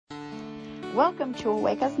Welcome to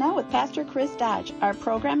Awake Us Now with Pastor Chris Dodge. Our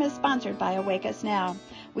program is sponsored by Awake Us Now.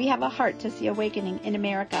 We have a heart to see awakening in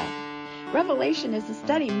America. Revelation is a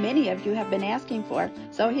study many of you have been asking for,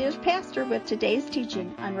 so here's Pastor with today's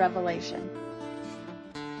teaching on Revelation.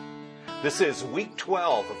 This is week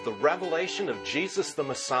 12 of the Revelation of Jesus the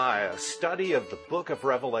Messiah, a study of the book of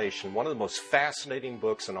Revelation, one of the most fascinating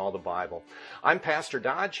books in all the Bible. I'm Pastor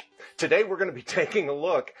Dodge. Today we're going to be taking a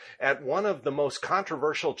look at one of the most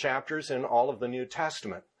controversial chapters in all of the New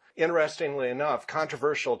Testament. Interestingly enough,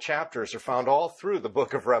 controversial chapters are found all through the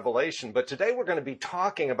book of Revelation, but today we're going to be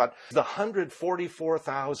talking about the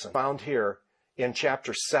 144,000 found here in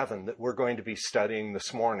chapter 7 that we're going to be studying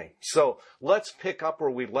this morning. So let's pick up where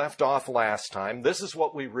we left off last time. This is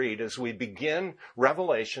what we read as we begin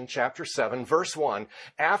Revelation chapter 7, verse 1.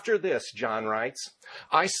 After this, John writes,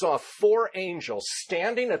 I saw 4 angels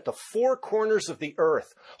standing at the 4 corners of the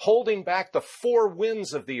earth, holding back the 4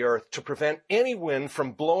 winds of the earth to prevent any wind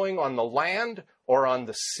from blowing on the land or on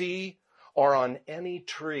the sea or on any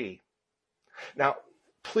tree. Now,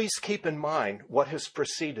 please keep in mind what has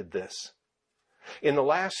preceded this. In the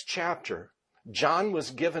last chapter, John was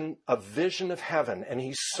given a vision of heaven, and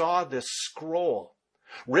he saw this scroll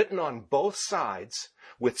written on both sides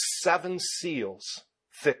with 7 seals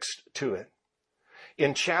fixed to it.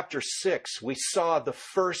 In chapter 6, we saw the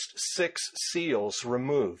first 6 seals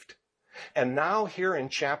removed. And now here in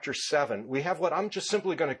chapter 7, we have what I'm just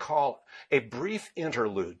simply going to call a brief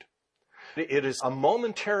interlude. It is a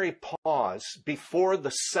momentary pause before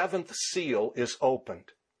the 7th seal is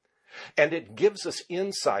opened. And it gives us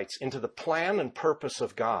insights into the plan and purpose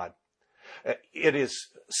of God. It has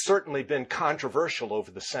certainly been controversial over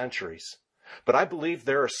the centuries, but I believe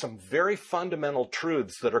there are some very fundamental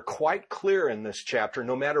truths that are quite clear in this chapter,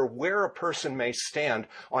 no matter where a person may stand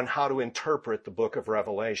on how to interpret the book of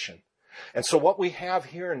Revelation. And so what we have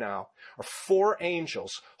here now are 4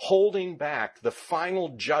 angels holding back the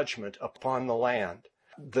final judgment upon the land.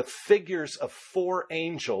 The figures of 4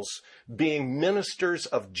 angels being ministers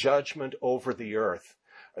of judgment over the earth.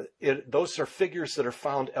 Those are figures that are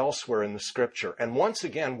found elsewhere in the scripture. And once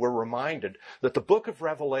again, we're reminded that the book of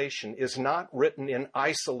Revelation is not written in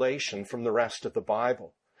isolation from the rest of the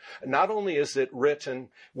Bible. Not only is it written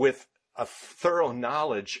with a thorough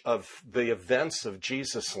knowledge of the events of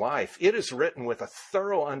Jesus' life, it is written with a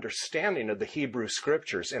thorough understanding of the Hebrew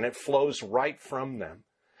scriptures, and it flows right from them.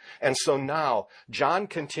 And so now, John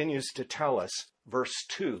continues to tell us, verse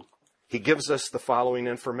 2, he gives us the following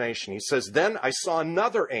information. He says, Then I saw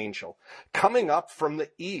another angel coming up from the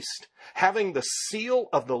east, having the seal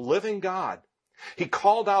of the living God. He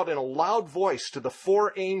called out in a loud voice to the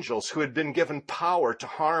 4 angels who had been given power to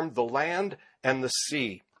harm the land and the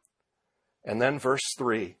sea. And then verse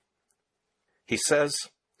 3, he says,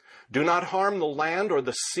 Do not harm the land or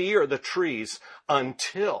the sea or the trees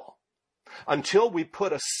until we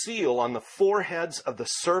put a seal on the foreheads of the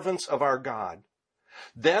servants of our God.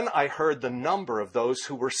 Then I heard the number of those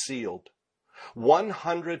who were sealed,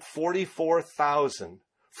 144,000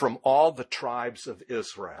 from all the tribes of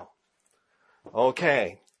Israel.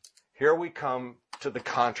 Okay, here we come to the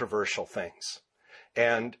controversial things.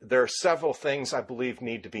 And there are several things I believe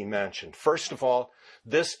need to be mentioned. First of all,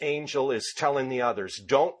 this angel is telling the others,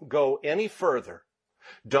 don't go any further.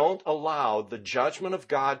 Don't allow the judgment of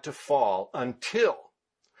God to fall until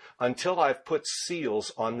I've put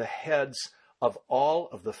seals on the heads of all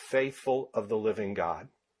of the faithful of the living God.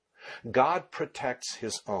 God protects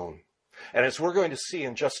his own. And as we're going to see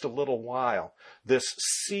in just a little while, this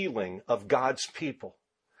sealing of God's people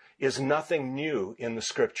is nothing new in the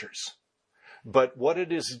scriptures. But what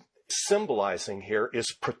it is symbolizing here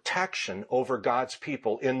is protection over God's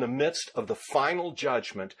people in the midst of the final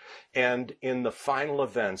judgment and in the final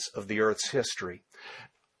events of the earth's history.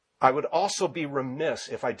 I would also be remiss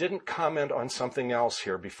if I didn't comment on something else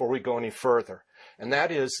here before we go any further, and that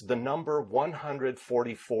is the number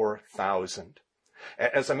 144,000.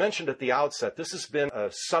 As I mentioned at the outset, this has been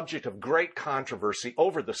a subject of great controversy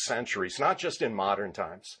over the centuries, not just in modern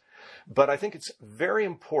times. But I think it's very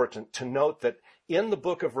important to note that in the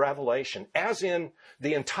book of Revelation, as in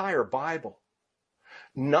the entire Bible,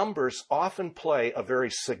 numbers often play a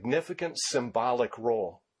very significant symbolic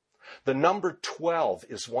role. The number 12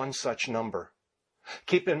 is one such number.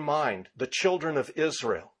 Keep in mind, the children of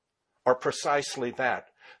Israel are precisely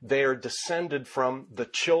that. They are descended from the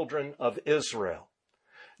children of Israel.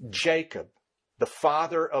 Jacob, the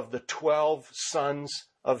father of the 12 sons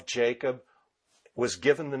of Jacob, was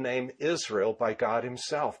given the name Israel by God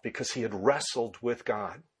himself because he had wrestled with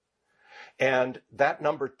God. And that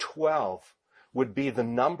number 12 would be the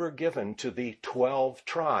number given to the 12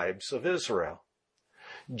 tribes of Israel.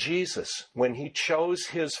 Jesus, when he chose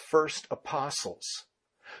his first apostles,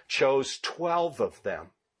 chose 12 of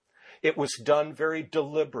them. It was done very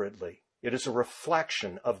deliberately. It is a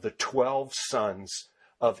reflection of the 12 sons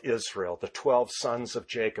of Israel, the 12 sons of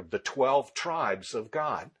Jacob, the 12 tribes of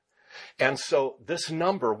God. And so this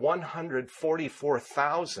number,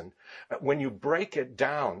 144,000, when you break it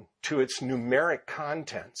down to its numeric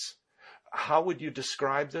contents, how would you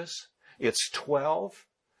describe this? It's 12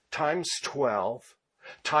 times 12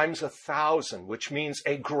 times 1,000, which means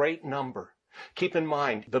a great number. Keep in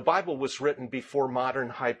mind, the Bible was written before modern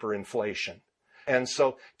hyperinflation. And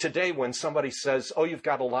so today when somebody says, oh, you've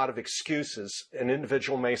got a lot of excuses, an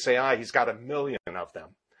individual may say, he's got 1 million of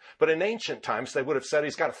them. But in ancient times, they would have said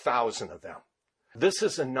he's got 1,000 of them. This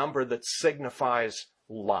is a number that signifies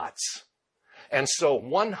lots. And so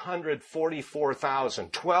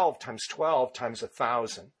 144,000, 12 times 12 times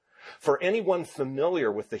 1,000. For anyone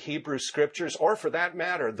familiar with the Hebrew Scriptures, or for that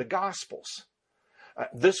matter, the Gospels,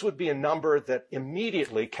 this would be a number that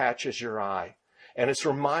immediately catches your eye. And it's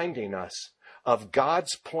reminding us of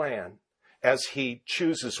God's plan as he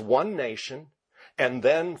chooses one nation and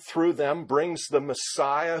then through them brings the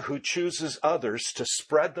Messiah who chooses others to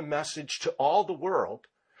spread the message to all the world,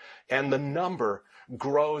 and the number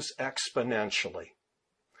grows exponentially.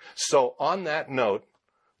 So on that note,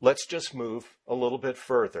 let's just move a little bit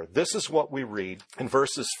further. This is what we read in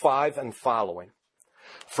verses 5 and following.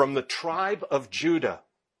 From the tribe of Judah,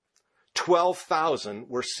 12,000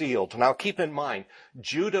 were sealed. Now keep in mind,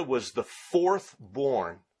 Judah was the fourth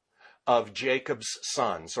born of Jacob's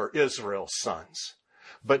sons, or Israel's sons.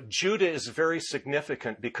 But Judah is very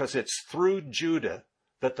significant because it's through Judah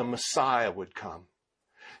that the Messiah would come.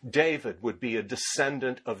 David would be a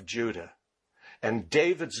descendant of Judah. And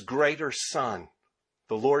David's greater son,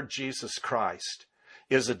 the Lord Jesus Christ,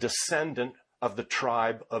 is a descendant of the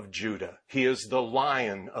tribe of Judah. He is the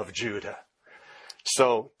Lion of Judah.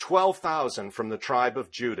 So 12,000 from the tribe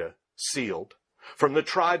of Judah, sealed. From the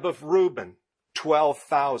tribe of Reuben,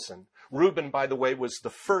 12,000. Reuben, by the way, was the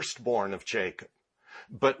firstborn of Jacob.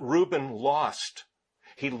 But Reuben lost.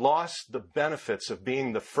 He lost the benefits of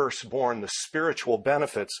being the firstborn, the spiritual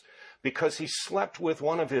benefits, because he slept with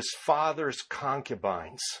one of his father's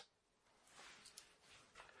concubines.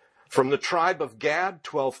 From the tribe of Gad,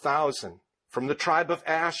 12,000. From the tribe of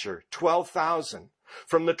Asher, 12,000.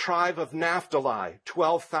 From the tribe of Naphtali,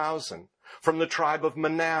 12,000. From the tribe of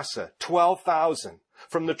Manasseh, 12,000.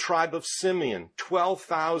 From the tribe of Simeon,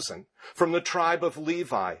 12,000. From the tribe of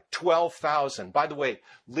Levi, 12,000. By the way,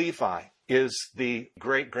 Levi is the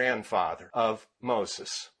great-grandfather of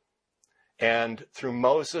Moses. And through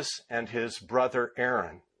Moses and his brother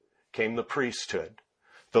Aaron came the priesthood.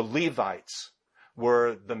 The Levites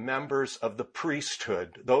were the members of the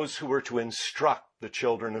priesthood, those who were to instruct the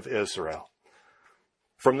children of Israel.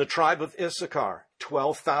 From the tribe of Issachar,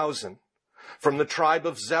 12,000. From the tribe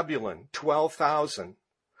of Zebulun, 12,000.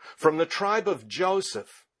 From the tribe of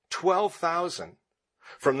Joseph, 12,000.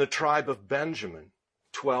 From the tribe of Benjamin,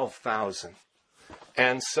 12,000.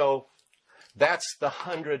 And so that's the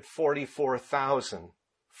 144,000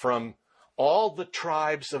 from all the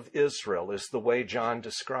tribes of Israel, is the way John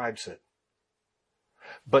describes it.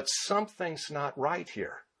 But something's not right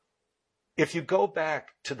here. If you go back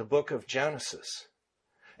to the book of Genesis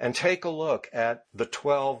and take a look at the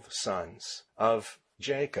 12 sons of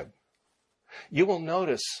Jacob, you will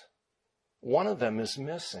notice one of them is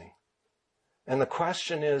missing. And the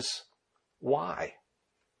question is, why?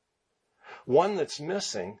 One that's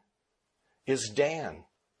missing is Dan.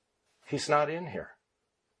 He's not in here.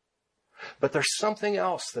 But there's something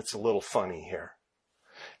else that's a little funny here.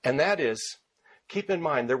 And that is, keep in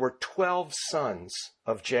mind, there were 12 sons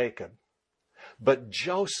of Jacob. But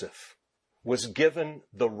Joseph was given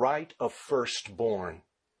the right of firstborn.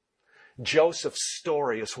 Joseph's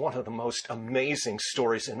story is one of the most amazing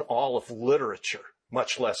stories in all of literature,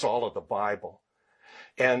 much less all of the Bible.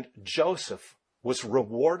 And Joseph was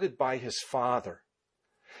rewarded by his father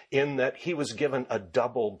in that he was given a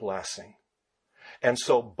double blessing. And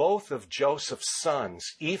so both of Joseph's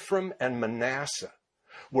sons, Ephraim and Manasseh,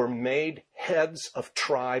 were made heads of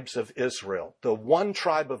tribes of Israel. The one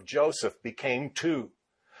tribe of Joseph became two,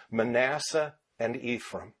 Manasseh and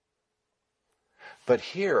Ephraim. But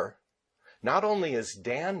here, not only is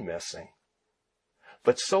Dan missing,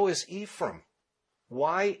 but so is Ephraim.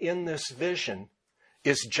 Why in this vision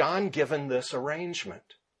is John given this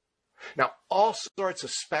arrangement? Now, all sorts of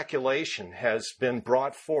speculation has been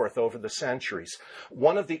brought forth over the centuries.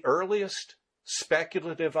 One of the earliest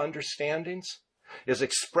speculative understandings is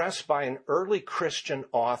expressed by an early Christian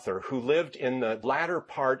author who lived in the latter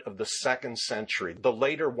part of the 2nd century, the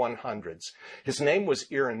later 100s. His name was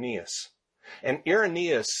Irenaeus. And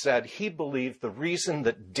Irenaeus said he believed the reason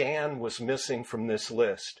that Dan was missing from this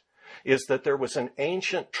list is that there was an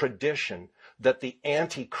ancient tradition that the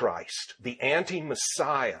Antichrist, the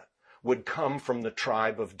anti-Messiah, would come from the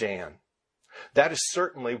tribe of Dan. That is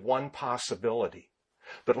certainly one possibility.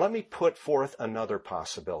 But let me put forth another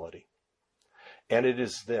possibility. And it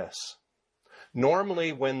is this.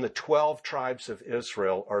 Normally, when the 12 tribes of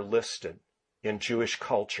Israel are listed in Jewish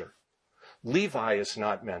culture, Levi is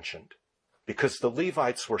not mentioned because the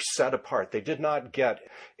Levites were set apart. They did not get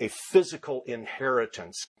a physical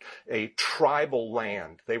inheritance, a tribal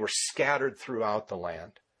land. They were scattered throughout the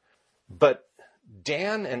land. But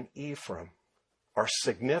Dan and Ephraim are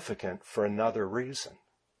significant for another reason.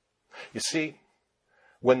 You see,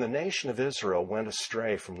 when the nation of Israel went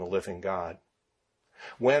astray from the living God,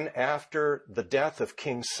 when after the death of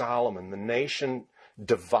King Solomon, the nation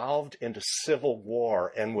devolved into civil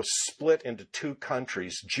war and was split into two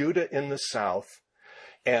countries, Judah in the south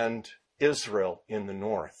and Israel in the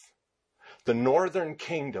north, the northern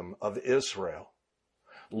kingdom of Israel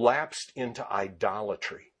lapsed into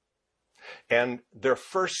idolatry. And their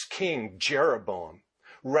first king, Jeroboam,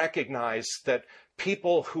 recognized that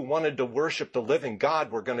people who wanted to worship the living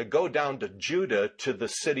God were going to go down to Judah, to the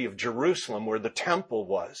city of Jerusalem where the temple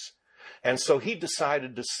was. And so he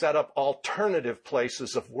decided to set up alternative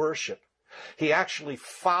places of worship. He actually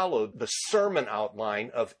followed the sermon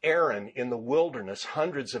outline of Aaron in the wilderness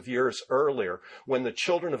hundreds of years earlier when the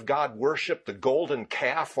children of God worshiped the golden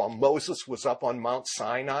calf while Moses was up on Mount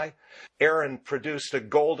Sinai. Aaron produced a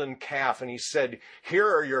golden calf and he said, "Here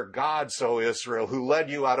are your gods, O Israel, who led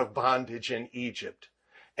you out of bondage in Egypt."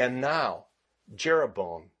 And now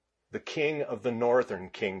Jeroboam, the king of the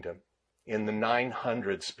northern kingdom in the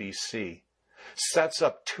 900s BC, sets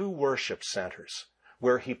up two worship centers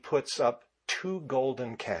where he puts up two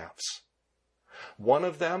golden calves. One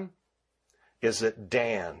of them is at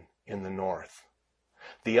Dan in the north.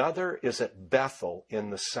 The other is at Bethel in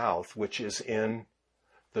the south, which is in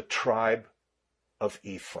the tribe of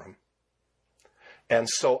Ephraim. And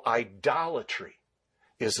so idolatry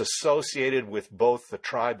is associated with both the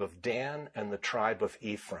tribe of Dan and the tribe of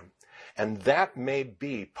Ephraim. And that may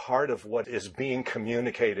be part of what is being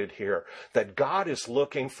communicated here, that God is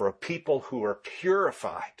looking for a people who are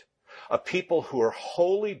purified, a people who are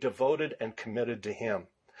wholly devoted and committed to Him.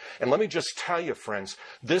 And let me just tell you, friends,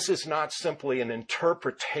 this is not simply an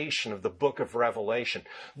interpretation of the book of Revelation.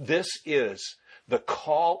 This is the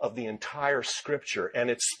call of the entire Scripture, and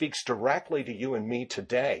it speaks directly to you and me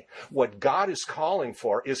today. What God is calling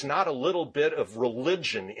for is not a little bit of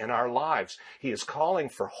religion in our lives. He is calling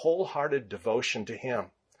for wholehearted devotion to Him.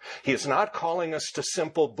 He is not calling us to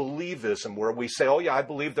simple believism where we say, "Oh yeah, I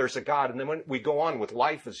believe there's a God," and then when we go on with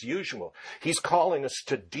life as usual. He's calling us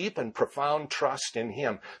to deep and profound trust in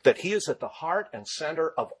Him, that He is at the heart and center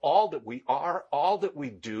of all that we are, all that we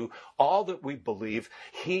do, all that we believe.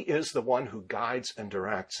 He is the one who guides and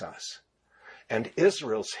directs us. And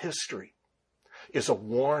Israel's history is a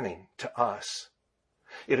warning to us.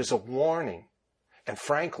 It is a warning, and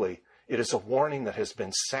frankly, it is a warning that has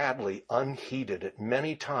been sadly unheeded at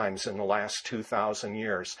many times in the last 2,000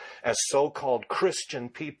 years as so-called Christian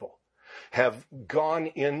people have gone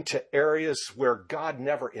into areas where God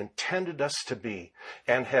never intended us to be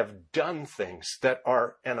and have done things that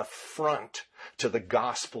are an affront to the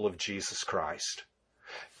gospel of Jesus Christ.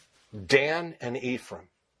 Dan and Ephraim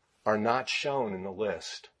are not shown in the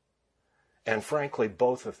list. And frankly,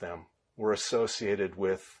 both of them were associated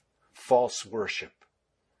with false worship,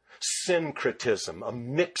 syncretism, a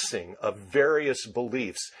mixing of various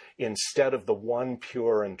beliefs instead of the one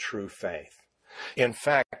pure and true faith. In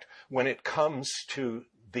fact, when it comes to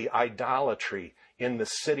the idolatry in the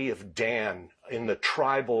city of Dan, in the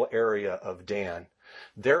tribal area of Dan,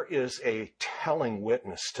 there is a telling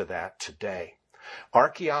witness to that today.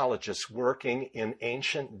 Archaeologists working in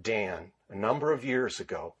ancient Dan a number of years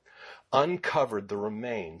ago uncovered the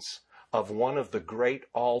remains of one of the great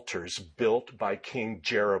altars built by King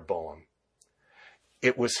Jeroboam.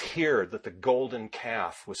 It was here that the golden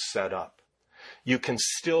calf was set up. You can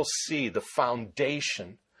still see the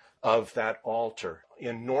foundation of that altar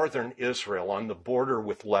in northern Israel on the border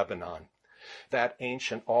with Lebanon. that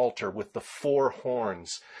ancient altar with the 4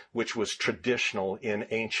 horns, which was traditional in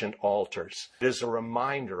ancient altars. It is a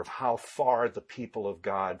reminder of how far the people of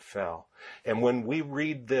God fell. And when we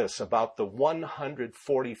read this about the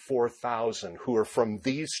 144,000 who are from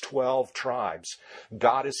these 12 tribes,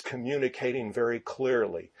 God is communicating very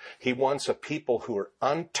clearly. He wants a people who are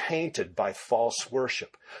untainted by false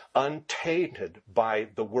worship, untainted by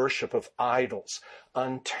the worship of idols,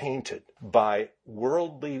 untainted by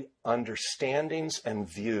worldly understandings and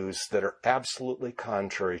views that are absolutely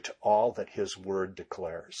contrary to all that His Word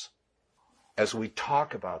declares. As we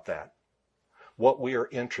talk about that, what we are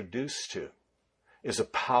introduced to is a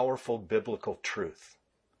powerful biblical truth.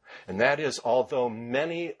 And that is, although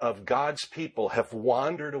many of God's people have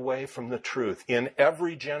wandered away from the truth in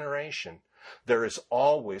every generation, there is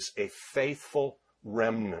always a faithful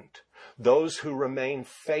remnant, those who remain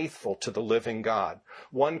faithful to the living God.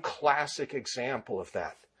 One classic example of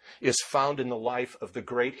that is found in the life of the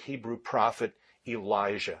great Hebrew prophet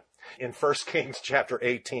Elijah. In 1 Kings chapter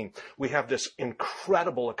 18, we have this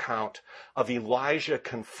incredible account of Elijah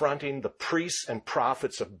confronting the priests and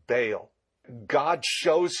prophets of Baal. God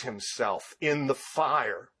shows Himself in the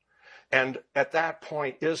fire, and at that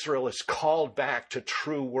point, Israel is called back to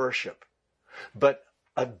true worship. But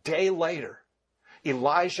a day later,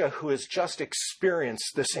 Elijah, who has just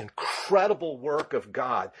experienced this incredible work of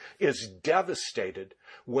God, is devastated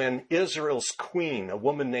when Israel's queen, a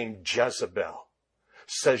woman named Jezebel,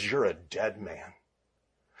 says, "You're a dead man.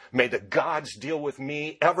 May the gods deal with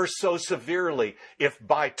me ever so severely if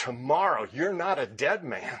by tomorrow you're not a dead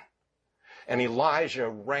man." And Elijah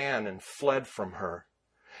ran and fled from her.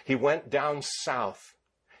 He went down south.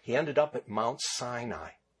 He ended up at Mount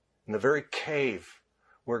Sinai, in the very cave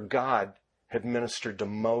where God had ministered to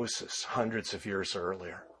Moses hundreds of years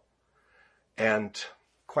earlier. And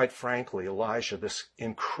quite frankly, Elijah, this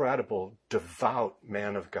incredible, devout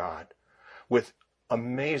man of God with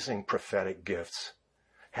amazing prophetic gifts,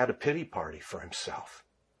 had a pity party for himself.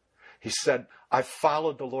 He said, "I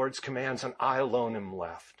followed the Lord's commands and I alone am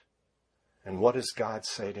left." And what does God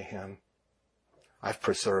say to him? "I've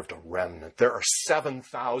preserved a remnant. There are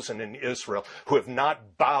 7,000 in Israel who have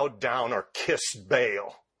not bowed down or kissed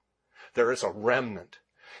Baal." There is a remnant.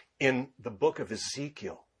 In the book of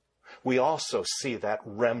Ezekiel, we also see that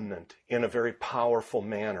remnant in a very powerful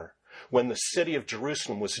manner. When the city of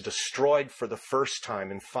Jerusalem was destroyed for the first time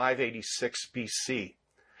in 586 BC,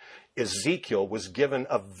 Ezekiel was given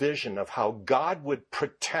a vision of how God would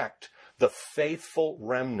protect the faithful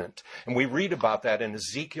remnant. And we read about that in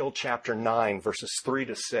Ezekiel chapter 9, verses 3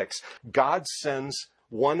 to 6. God sends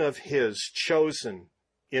one of His chosen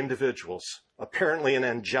individuals, apparently an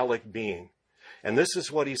angelic being. And this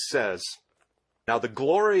is what He says. "Now the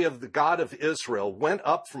glory of the God of Israel went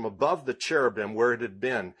up from above the cherubim where it had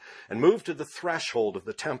been, and moved to the threshold of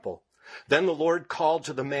the temple. Then the Lord called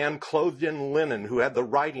to the man clothed in linen who had the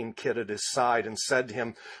writing kit at his side, and said to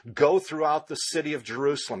him, 'Go throughout the city of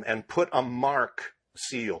Jerusalem and put a mark,'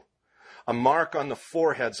 seal, 'a mark on the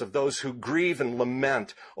foreheads of those who grieve and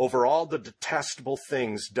lament over all the detestable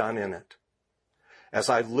things done in it.' As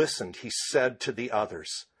I listened, he said to the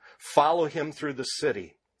others, 'Follow him through the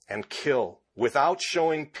city and kill, without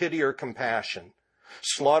showing pity or compassion.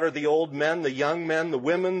 Slaughter the old men, the young men, the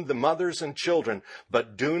women, the mothers and children,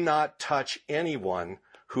 but do not touch anyone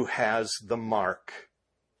who has the mark.'"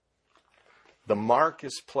 The mark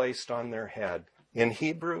is placed on their head. In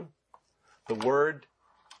Hebrew, the word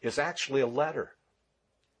is actually a letter.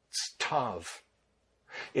 It's Tav.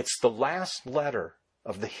 It's the last letter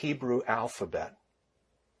of the Hebrew alphabet.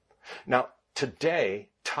 Now, today,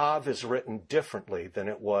 Tav is written differently than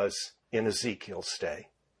it was in Ezekiel's day.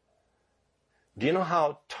 Do you know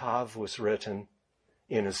how Tav was written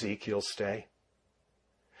in Ezekiel's day?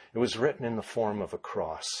 It was written in the form of a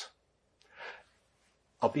cross.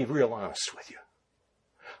 I'll be real honest with you.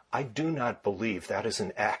 I do not believe that is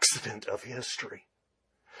an accident of history.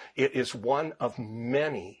 It is one of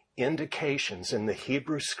many indications in the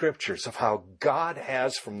Hebrew Scriptures of how God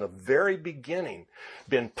has, from the very beginning,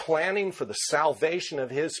 been planning for the salvation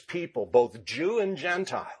of His people, both Jew and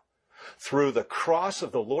Gentile, through the cross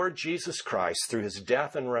of the Lord Jesus Christ, through His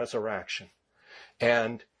death and resurrection.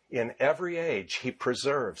 And in every age, He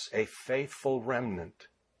preserves a faithful remnant.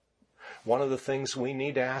 One of the things we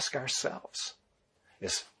need to ask ourselves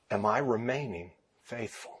is, am I remaining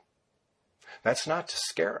faithful? That's not to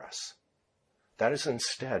scare us. That is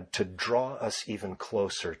instead to draw us even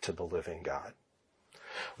closer to the living God.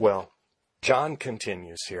 Well, John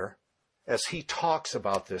continues here. As he talks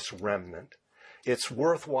about this remnant, it's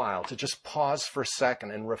worthwhile to just pause for a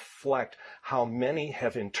second and reflect how many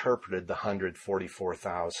have interpreted the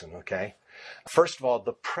 144,000, okay? First of all,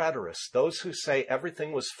 the preterists, those who say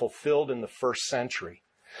everything was fulfilled in the first century,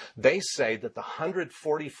 they say that the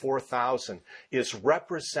 144,000 is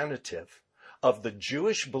representative of the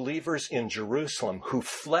Jewish believers in Jerusalem who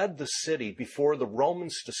fled the city before the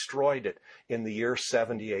Romans destroyed it in the year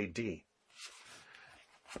 70 AD.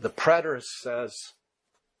 The preterist says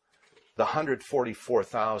the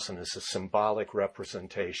 144,000 is a symbolic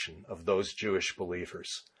representation of those Jewish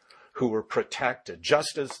believers who were protected,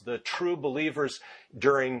 just as the true believers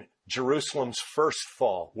during Jerusalem's first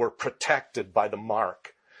fall were protected by the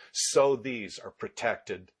mark, so these are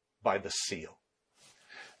protected by the seal.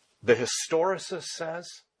 The historicist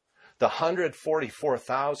says the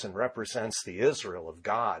 144,000 represents the Israel of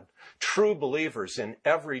God, true believers in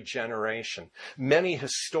every generation. Many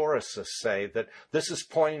historicists say that this is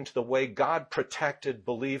pointing to the way God protected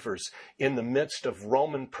believers in the midst of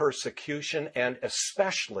Roman persecution, and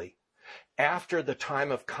especially after the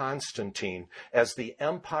time of Constantine, as the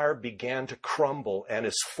empire began to crumble and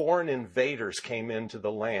as foreign invaders came into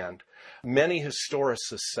the land. Many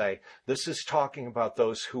historicists say this is talking about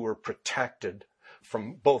those who were protected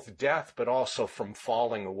from both death but also from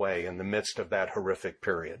falling away in the midst of that horrific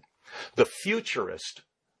period. The futurist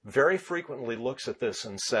very frequently looks at this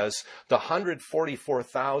and says the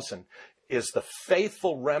 144,000 is the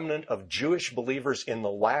faithful remnant of Jewish believers in the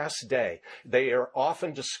last day. They are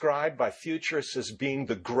often described by futurists as being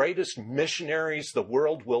the greatest missionaries the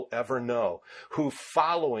world will ever know, who,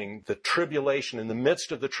 following the tribulation, in the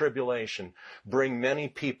midst of the tribulation, bring many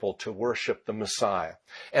people to worship the Messiah.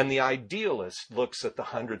 And the idealist looks at the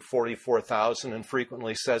 144,000 and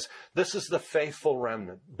frequently says, this is the faithful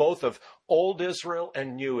remnant, both of Old Israel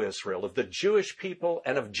and New Israel, of the Jewish people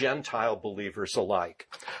and of Gentile believers alike.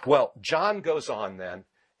 Well, John goes on then,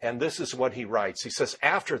 and this is what he writes. He says,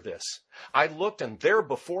 after this, I looked, and there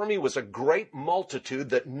before me was a great multitude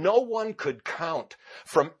that no one could count,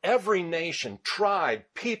 from every nation, tribe,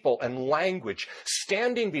 people, and language,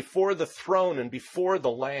 standing before the throne and before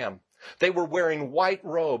the Lamb. They were wearing white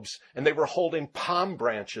robes, and they were holding palm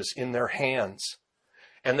branches in their hands.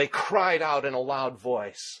 And they cried out in a loud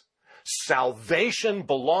voice, salvation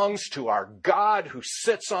belongs to our God who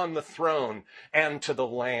sits on the throne and to the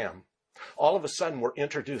Lamb. All of a sudden, we're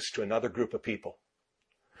introduced to another group of people.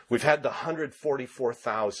 We've had the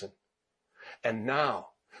 144,000. And now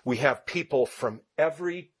we have people from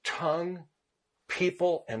every tongue,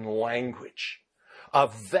 people, and language. A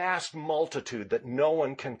vast multitude that no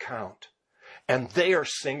one can count. And they are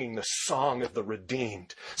singing the song of the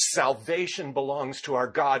redeemed. Salvation belongs to our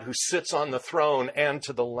God who sits on the throne and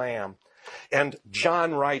to the Lamb. And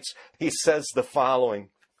John writes, he says the following,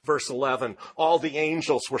 verse 11, all the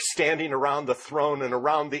angels were standing around the throne and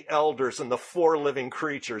around the elders and the four living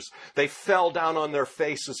creatures. They fell down on their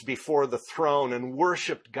faces before the throne and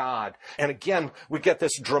worshiped God. And again, we get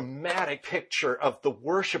this dramatic picture of the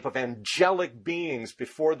worship of angelic beings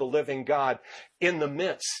before the living God in the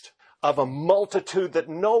midst of a multitude that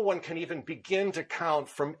no one can even begin to count,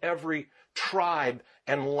 from every tribe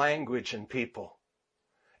and language and people.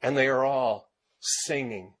 And they are all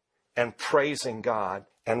singing and praising God.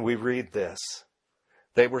 And we read this.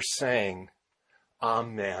 They were saying,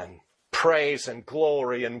 Amen. Praise and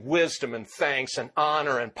glory and wisdom and thanks and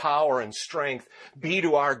honor and power and strength be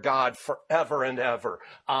to our God forever and ever.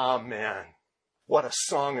 Amen. What a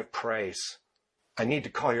song of praise. I need to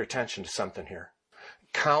call your attention to something here.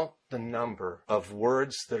 Count the number of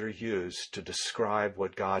words that are used to describe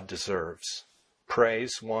what God deserves.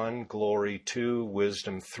 Praise 1, glory 2,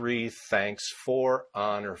 wisdom 3, thanks 4,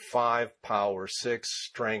 honor 5, power 6,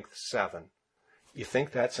 strength 7. You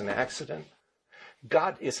think that's an accident?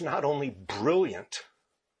 God is not only brilliant,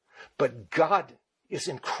 but God is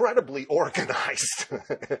incredibly organized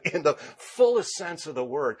in the fullest sense of the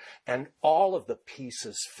word. And all of the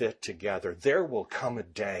pieces fit together. There will come a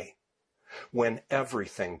day when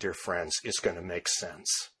everything, dear friends, is going to make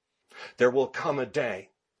sense. There will come a day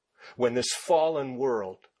when this fallen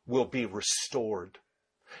world will be restored.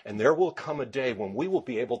 And there will come a day when we will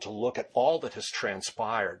be able to look at all that has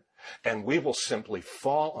transpired, and we will simply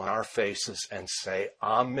fall on our faces and say,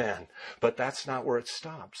 Amen. But that's not where it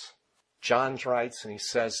stops. John writes, and he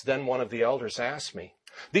says, then one of the elders asked me,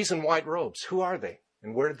 these in white robes, who are they,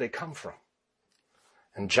 and where did they come from?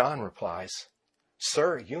 And John replies,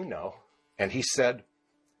 Sir, you know. And he said,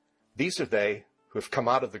 these are they who have come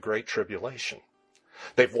out of the great tribulation.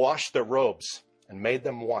 They've washed their robes and made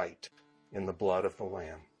them white in the blood of the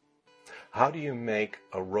Lamb. How do you make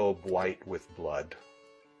a robe white with blood?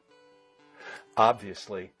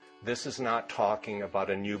 Obviously, this is not talking about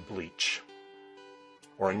a new bleach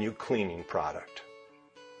or a new cleaning product.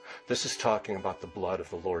 This is talking about the blood of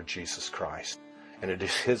the Lord Jesus Christ. And it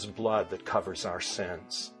is His blood that covers our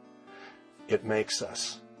sins. It makes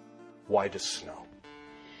us white as snow.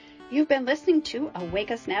 You've been listening to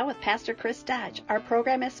Awake Us Now with Pastor Chris Dodge. Our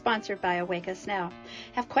program is sponsored by Awake Us Now.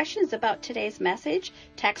 Have questions about today's message?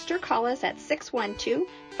 Text or call us at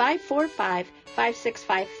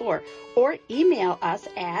 612-545-5654 or email us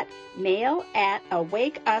at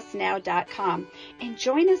mail@awakeusnow.com. And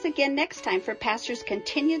join us again next time for Pastor's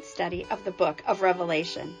continued study of the book of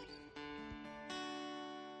Revelation.